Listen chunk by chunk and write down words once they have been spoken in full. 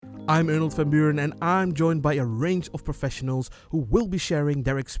I'm Arnold van Buren, and I'm joined by a range of professionals who will be sharing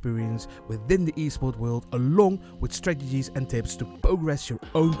their experience within the esports world, along with strategies and tips to progress your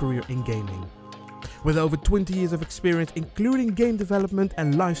own career in gaming. With over 20 years of experience, including game development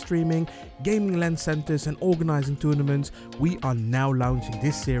and live streaming, gaming LAN centers and organizing tournaments, we are now launching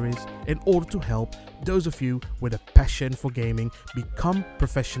this series in order to help those of you with a passion for gaming become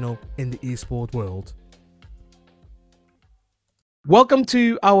professional in the esports world. Welcome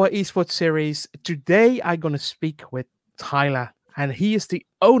to our esports series. Today I'm going to speak with Tyler, and he is the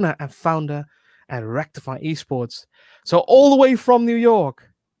owner and founder at Rectify Esports. So all the way from New York.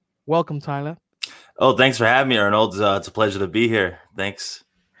 Welcome, Tyler. Oh, thanks for having me, Arnold. It's a pleasure to be here. Thanks.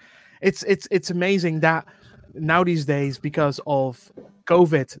 It's amazing that now these days, because of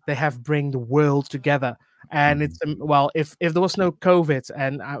COVID, they have bring the world together. And it's well, if there was no COVID,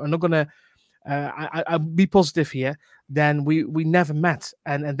 and I'm not gonna I'll be positive here, then we never met.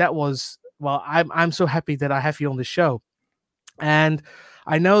 And that was, well, I'm so happy that I have you on the show. And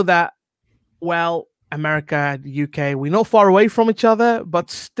I know that, well, America, the UK, we're not far away from each other, but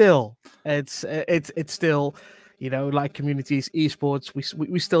still, it's still, you know, like communities, esports,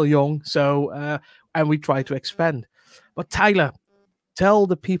 we're still young, so and we try to expand. But Tyler, tell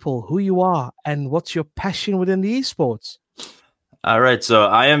the people who you are and what's your passion within the esports. All right, so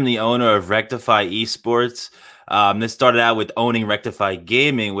I am the owner of Rectify Esports. This started out with owning Rectify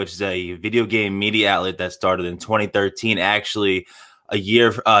Gaming, which is a video game media outlet that started in 2013. Actually,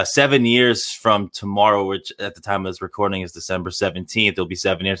 7 years from tomorrow, which at the time of this recording is December 17th. It'll be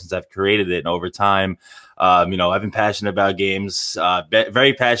 7 years since I've created it. And over time, I've been passionate about games,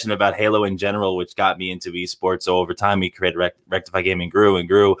 very passionate about Halo in general, which got me into esports. So over time, we created Rectify Gaming, grew and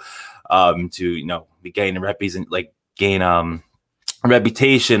grew to, be gain a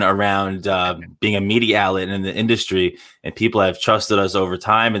reputation around being a media outlet in the industry, and people have trusted us over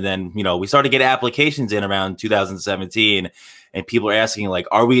time. And then, we started to get applications in around 2017, and people are asking, like,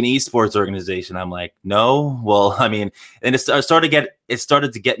 are we an esports organization? I'm like, no. Well, and it started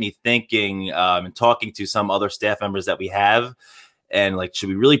to get me thinking and talking to some other staff members that we have. And like, should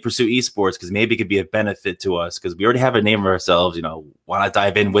we really pursue esports? Because maybe it could be a benefit to us, because we already have a name of ourselves. Why not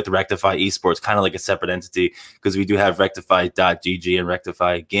dive in with Rectify Esports, kind of like a separate entity, because we do have rectify.gg and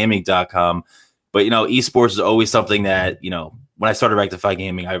rectifygaming.com. But, esports is always something that, when I started Rectify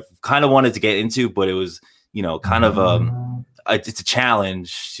Gaming, I kind of wanted to get into, but it was, kind of it's a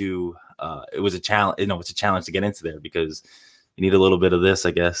challenge to it's a challenge to get into there, because you need a little bit of this,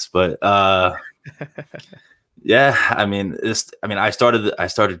 I guess. But yeah, I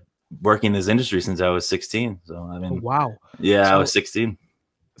started working in this industry since I was 16. So wow. Yeah, so, I was 16.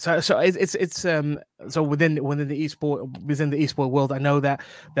 So it's so within the esport world, I know that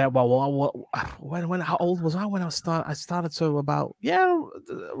when how old was I when I started? So about,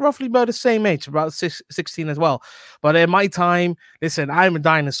 roughly about the same age, about 16 as well. But in my time, listen, I'm a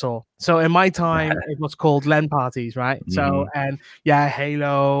dinosaur. So in my time, it was called LAN parties, right? Mm-hmm. So and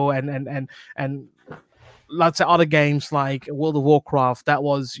Halo and lots of other games like World of Warcraft. That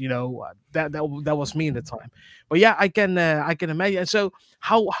was, that was me in the time. But yeah, I can imagine. So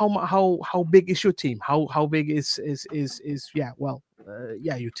how big is your team? How big is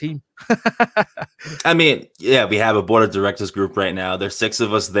your team? We have a board of directors group right now. There's 6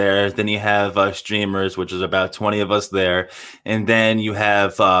 of us there. Then you have streamers, which is about 20 of us there. And then you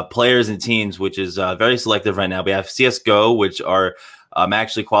have players and teams, which is very selective right now. We have CSGO, which are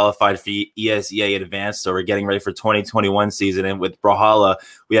actually qualified for ESEA Advanced, so we're getting ready for 2021 season. And with Brawlhalla,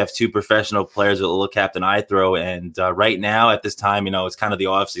 we have 2 professional players with Little Captain iThrow. And right now, at this time, it's kind of the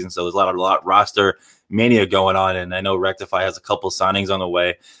off season, so there's a lot roster mania going on. And I know Rectify has a couple signings on the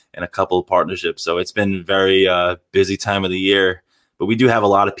way and a couple of partnerships, so it's been very busy time of the year. But we do have a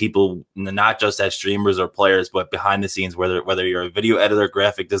lot of people, not just as streamers or players, but behind the scenes, whether you're a video editor,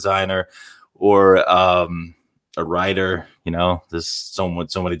 graphic designer, or a writer. There's so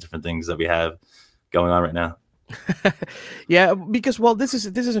many different things that we have going on right now. Yeah, because this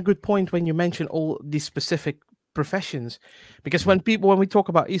is a good point when you mention all these specific professions, because when we talk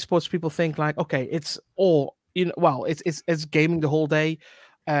about esports, people think like, okay, it's all, it's gaming the whole day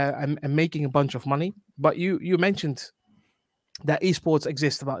and making a bunch of money. But you mentioned that esports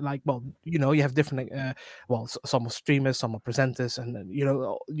exist about, like, you have different some are streamers, some are presenters, and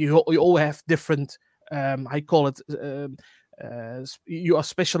you all have different I call it you are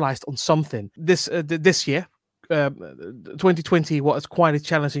specialized on something. This year 2020 was quite a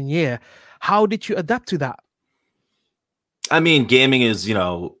challenging year. How did you adapt to that? Gaming is,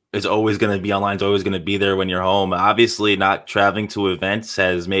 is always going to be online, is always going to be there when you're home. Obviously, not traveling to events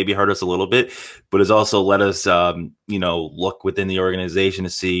has maybe hurt us a little bit, but has also let us, look within the organization to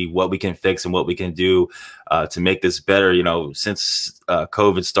see what we can fix and what we can do to make this better. Since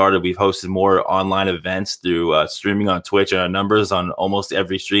COVID started, we've hosted more online events through streaming on Twitch, and our numbers on almost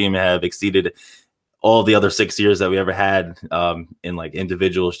every stream have exceeded all the other 6 years that we ever had in like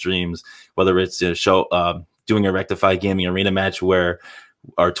individual streams, whether it's a show, doing a Rectify Gaming Arena match where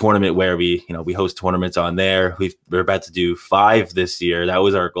our tournament where we host tournaments on there. We're about to do 5 this year. That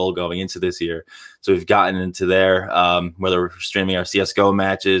was our goal going into this year. So we've gotten into there, whether we're streaming our CSGO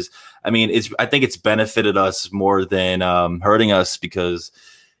matches. I mean, I think it's benefited us more than hurting us, because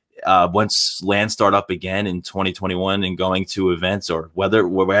once LAN start up again in 2021 and going to events, or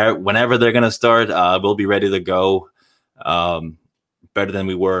whenever they're going to start, we'll be ready to go better than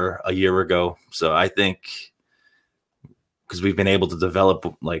we were a year ago. So I think, because we've been able to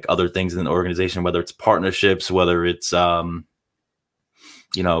develop like other things in the organization, whether it's partnerships, whether it's, looking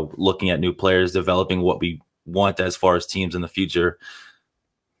at new players, developing what we want as far as teams in the future.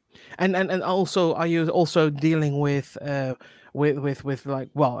 And also, are you also dealing with like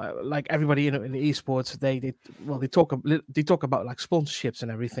everybody in the esports, they talk about like sponsorships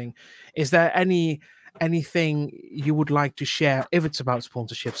and everything. Is there anything you would like to share if it's about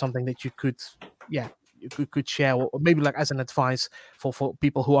sponsorship, something that you could share, or maybe like as an advice for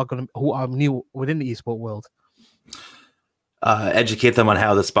people who are new within the esport world? Educate them on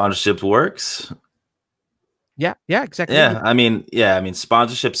how the sponsorships works. Yeah, exactly. I mean,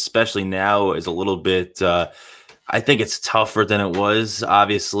 sponsorship, especially now, is a little bit. I think it's tougher than it was.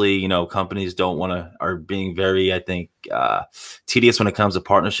 Obviously, companies are being very, I think, tedious when it comes to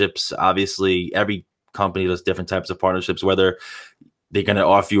partnerships. Obviously, every company does different types of partnerships, whether they're going to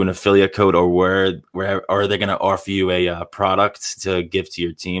offer you an affiliate code, or or they're going to offer you a product to give to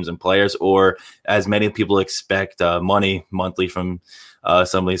your teams and players, or as many people expect, money monthly from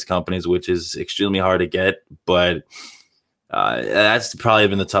some of these companies, which is extremely hard to get. But that's probably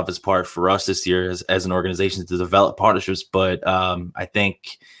been the toughest part for us this year as an organization, to develop partnerships. But I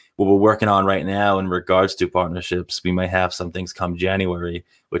think what we're working on right now in regards to partnerships, we might have some things come January,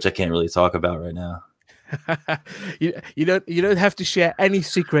 which I can't really talk about right now. You don't have to share any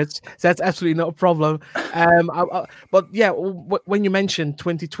secrets. That's absolutely not a problem. But yeah, when you mentioned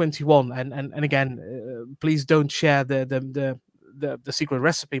 2021, and again, please don't share the secret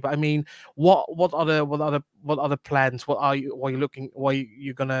recipe. But I mean, what other plans? What are you looking? What are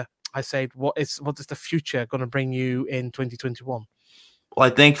you gonna? I said, what is the future gonna bring you in 2021? Well, I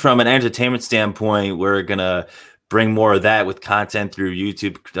think from an entertainment standpoint, we're gonna bring more of that with content through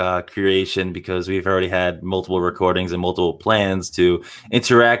YouTube creation, because we've already had multiple recordings and multiple plans to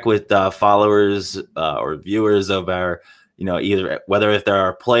interact with followers or viewers of our, either whether if there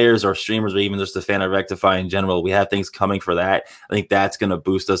are players or streamers or even just a fan of Rectify in general. We have things coming for that. I think that's going to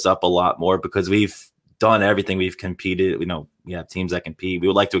boost us up a lot more, because we've done everything. We've competed. We have teams that compete. We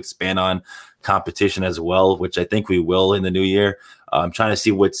would like to expand on competition as well, which I think we will in the new year. I'm trying to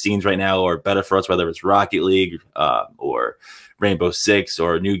see what scenes right now are better for us, whether it's Rocket League or Rainbow Six,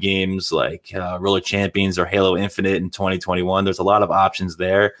 or new games like Roller Champions or Halo Infinite in 2021. There's a lot of options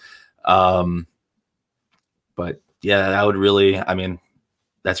there. But yeah,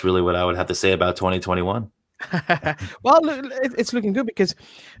 that's really what I would have to say about 2021. Well, it's looking good, because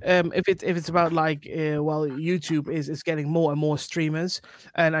if it's about like YouTube is getting more and more streamers,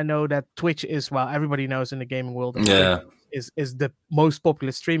 and I know that Twitch is, well, everybody knows in the gaming world that is the most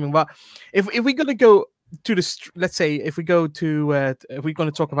popular streaming. But if we're gonna go to let's say if we're going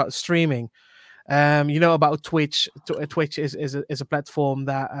to talk about streaming, about Twitch. Twitch is a platform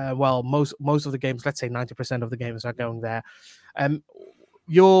that most of the games, let's say 90% of the games, are going there.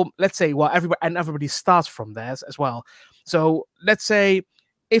 Let's say, everybody starts from there as well. So let's say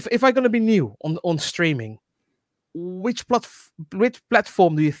if I'm going to be new on streaming, which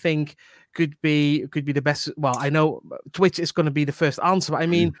platform do you think could be the best? Well, I know Twitch is going to be the first answer, but I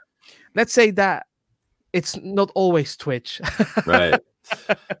mean, let's say that it's not always Twitch. Right.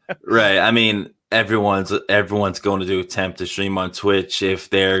 I mean, everyone's going to attempt to stream on Twitch if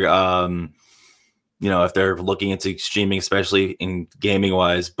they're if they're looking into streaming, especially in gaming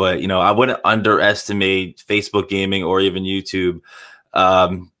wise. But I wouldn't underestimate Facebook gaming or even YouTube.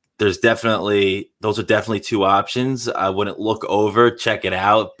 Those are definitely two options. I wouldn't look over, check it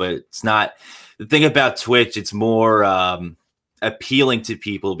out, but it's not the thing about Twitch. It's more appealing to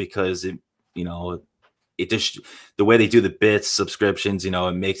people because it just, the way they do the bits subscriptions, it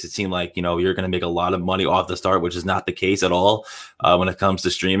makes it seem like, you're going to make a lot of money off the start, which is not the case at all when it comes to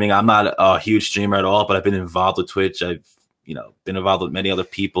streaming. I'm not a huge streamer at all, but I've been involved with Twitch. I've, been involved with many other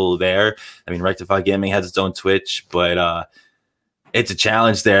people there. I mean, Rectify Gaming has its own Twitch, but it's a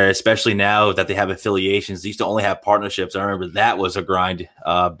challenge there, especially now that they have affiliations. They used to only have partnerships. I remember that was a grind,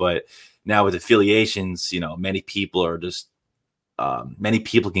 but now with affiliations, many people are just many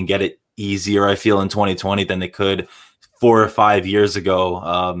people can get it easier, I feel, in 2020 than they could 4 or 5 years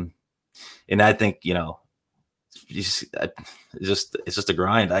ago. And I think, it's just a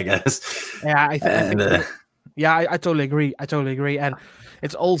grind, I guess. Yeah, I totally agree. And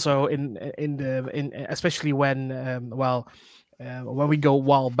it's also in especially when when we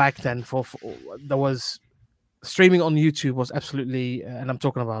go back then there was streaming on YouTube was absolutely, and I'm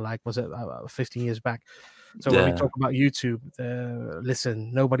talking about like, was it 15 years back? So when we talk about YouTube,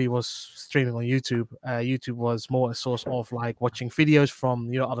 listen, nobody was streaming on YouTube. YouTube was more a source of like watching videos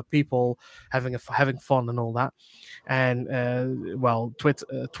from other people, having fun and all that. And Twitch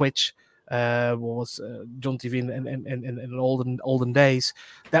was John TV in olden days.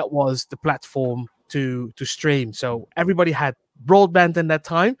 That was the platform to stream. So everybody had broadband in that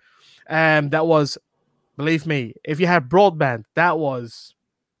time, and that was, believe me, if you had broadband, that was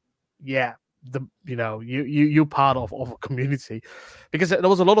you part of a community, because there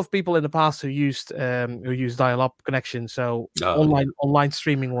was a lot of people in the past who used dial-up connection. So online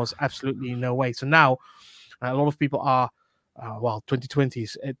streaming was absolutely no way. So now a lot of people are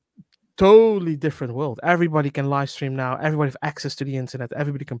 2020s, a totally different world. Everybody can live stream now. Everybody have access to the internet.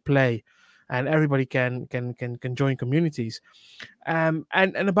 Everybody can play, and everybody can join communities. And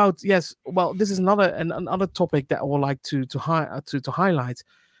about, yes, well, this is another topic that I would like to highlight.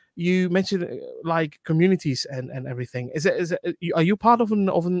 You mentioned like communities and everything. Are you part of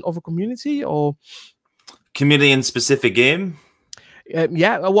a community, or community in specific game?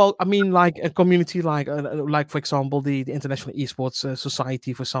 Yeah, well, I mean, like a community, like for example, the International Esports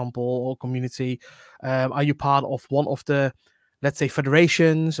Society, for example, or community. Are you part of one of the, let's say,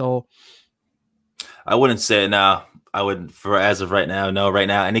 federations? Or I wouldn't say no. I would, for as of right now, no. Right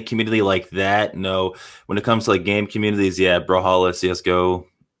now, any community like that, no. When it comes to like game communities, yeah, Brawlhalla, CS:GO,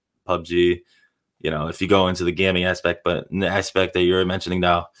 PUBG, if you go into the gaming aspect, but in the aspect that you're mentioning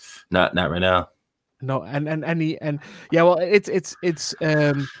now, not right now. No, and yeah, well, it's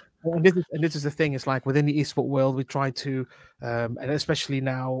and this is the thing. It's like within the esport world, we try to, and especially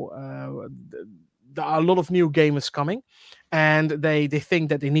now, there are a lot of new gamers coming, and they think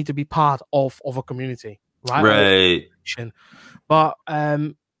that they need to be part of a community, right? Right. But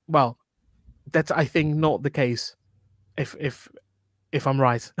well, that's, I think, not the case. If I'm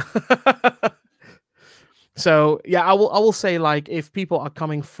right. So yeah, I will say, like, if people are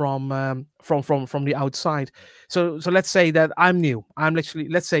coming from the outside, so let's say that I'm new.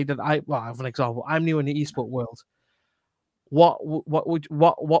 Let's say that I have an example. I'm new in the esport world. What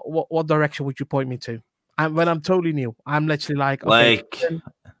direction would you point me to? When I'm totally new, I'm literally like, okay,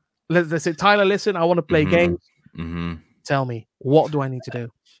 let's say, Tyler, listen, I want to play games. Mm-hmm. Tell me, what do I need to do?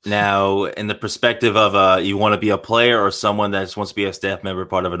 Now, in the perspective of you want to be a player or someone that just wants to be a staff member,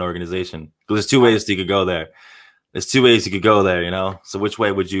 part of an organization, because there's two ways you could go there. So which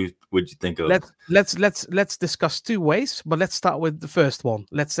way would you think of? Let's discuss two ways, but let's start with the first one.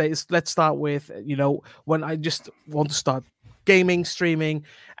 Let's start with when I just want to start gaming, streaming,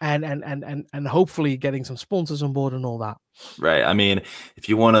 and hopefully getting some sponsors on board and all that. Right. I mean, if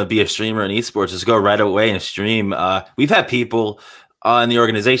you want to be a streamer in esports, just go right away and stream. We've had people in the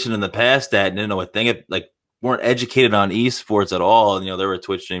organization in the past that didn't know a thing, like weren't educated on esports at all. And, they were a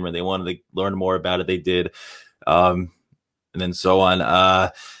Twitch streamer. They wanted to learn more about it. They did. And then so on. I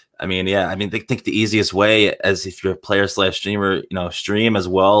they think the easiest way, as if you're a player / streamer, stream as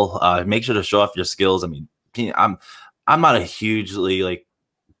well. Make sure to show off your skills. I mean, I'm not a hugely like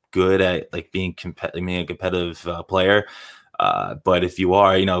good at like being a competitive player. But if you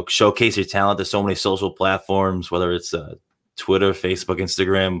are, showcase your talent. There's so many social platforms, whether it's Twitter, Facebook,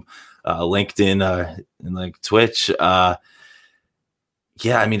 Instagram, LinkedIn, and like Twitch.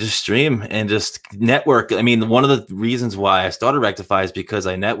 Just stream and just network. I mean, one of the reasons why I started Rectify is because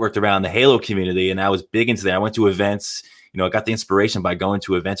I networked around the Halo community, and I was big into that. I went to events. I got the inspiration by going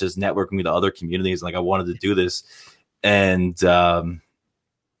to events, just networking with other communities. Like I wanted to do this, and that's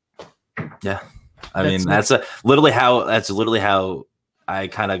literally how I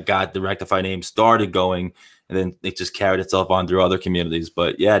kind of got the Rectify name started going. And then it just carried itself on through other communities.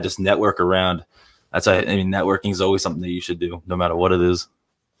 But yeah, just network around. Networking is always something that you should do, no matter what it is.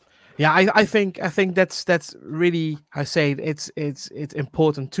 Yeah, I think that's really, I say it's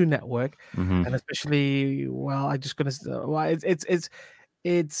important to network, and especially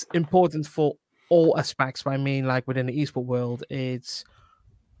it's important for all aspects. But I mean, like within the esport world, it's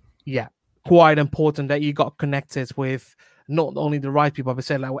quite important that you got connected with not only the right people, but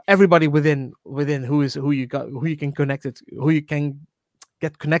say like everybody within who you can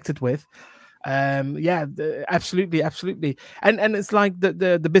get connected with. Absolutely. And it's like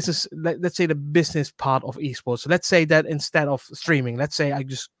the business, let's say the business part of esports. So let's say that instead of streaming, let's say I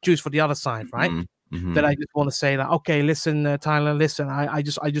just choose for the other side, right? Mm-hmm. That I just want to say like, okay, listen, Tyler, listen, I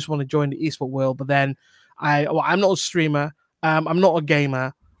just want to join the esport world, but then I'm not a streamer, I'm not a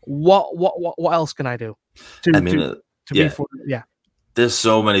gamer. What else can I do be for There's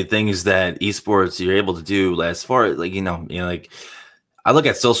so many things that esports you're able to do as far as like like I look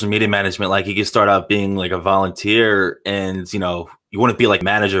at social media management, like you can start out being like a volunteer and, you wouldn't be like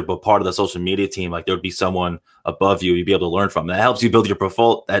manager, but part of the social media team. Like there would be someone above you, you'd be able to learn from. That helps you build your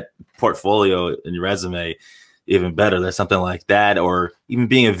portfolio and your resume even better. There's something like that, or even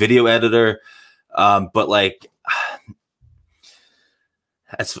being a video editor. But like,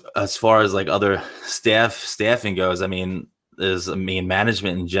 as far as like other staffing goes,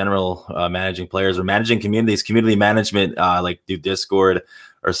 management in general, managing players or managing community management, like through Discord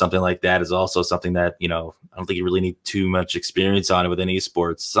or something like that, is also something that, I don't think you really need too much experience on it within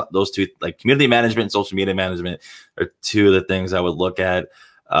esports. Those two, like community management and social media management, are two of the things I would look at.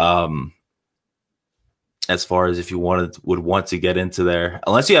 As far as if you would want to get into there,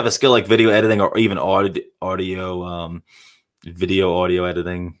 unless you have a skill like video editing or even video audio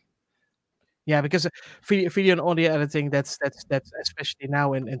editing. Yeah, because video and audio editing, that's especially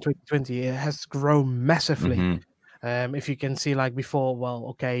now in 2020, it has grown massively. Mm-hmm. If you can see, like before, well,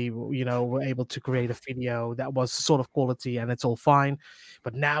 okay, we're able to create a video that was sort of quality and it's all fine,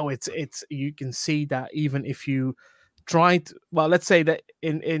 but now it's you can see that even if you tried, well, let's say that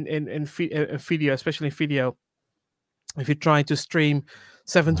in video, especially in video, if you're trying to stream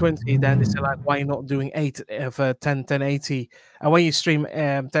 720, then they say like, why you not doing 1080? And when you stream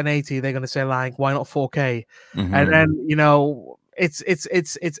 1080, they're gonna say like, why not 4K? Mm-hmm. And then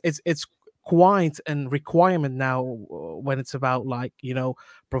it's quite a requirement now when it's about like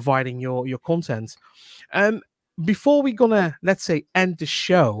providing your content. Before we're gonna, let's say, end the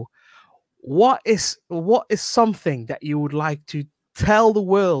show, what is something that you would like to tell the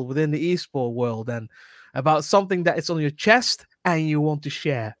world within the esport world and about something that is on your chest and you want to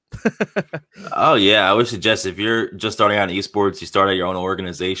share? Oh yeah, I would suggest if you're just starting out in esports, you start at your own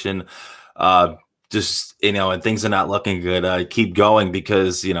organization, just and things are not looking good, keep going,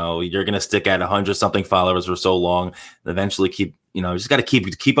 because you're gonna stick at 100 something followers for so long, and eventually you just got to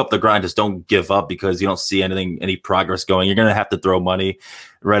keep up the grind. Just don't give up because you don't see any progress going. You're gonna have to throw money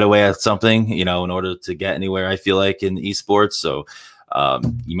right away at something, in order to get anywhere, I feel like, in esports. So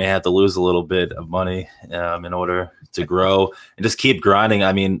you may have to lose a little bit of money in order to grow, and just keep grinding.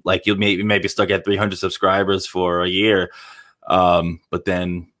 I mean, like you may be stuck at 300 subscribers for a year, but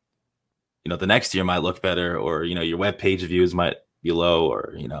then the next year might look better, or your web page views might be low,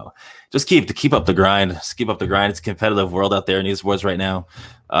 or just keep up the grind. Just keep up the grind. It's a competitive world out there in esports right now.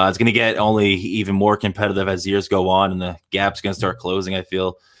 It's going to get only even more competitive as years go on, and the gap's going to start closing, I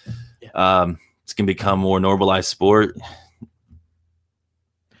feel. It's going to become more normalized sport.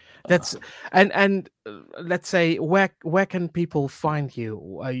 That's and let's say where can people find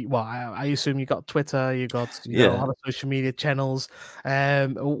you? I assume you got Twitter, you got other social media channels.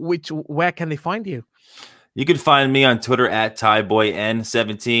 Where can they find you? You can find me on Twitter at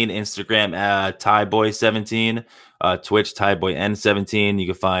TyBoyN17, Instagram at TyBoy17, Twitch TyBoyN17. You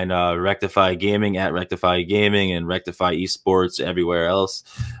can find Rectify Gaming at Rectify Gaming, and Rectify Esports everywhere else.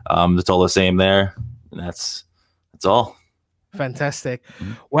 It's all the same there, and that's all. Fantastic.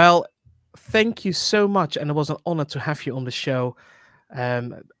 Well, thank you so much, and it was an honor to have you on the show.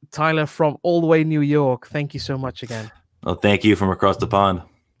 Tyler from all the way New York, thank you so much again. Well, thank you from across the pond.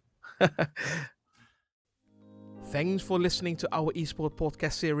 Thanks for listening to our eSport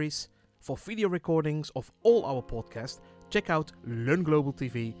podcast series. For video recordings of all our podcasts, check out Learn Global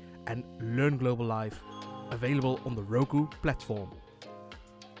TV and Learn Global Live, available on the Roku platform.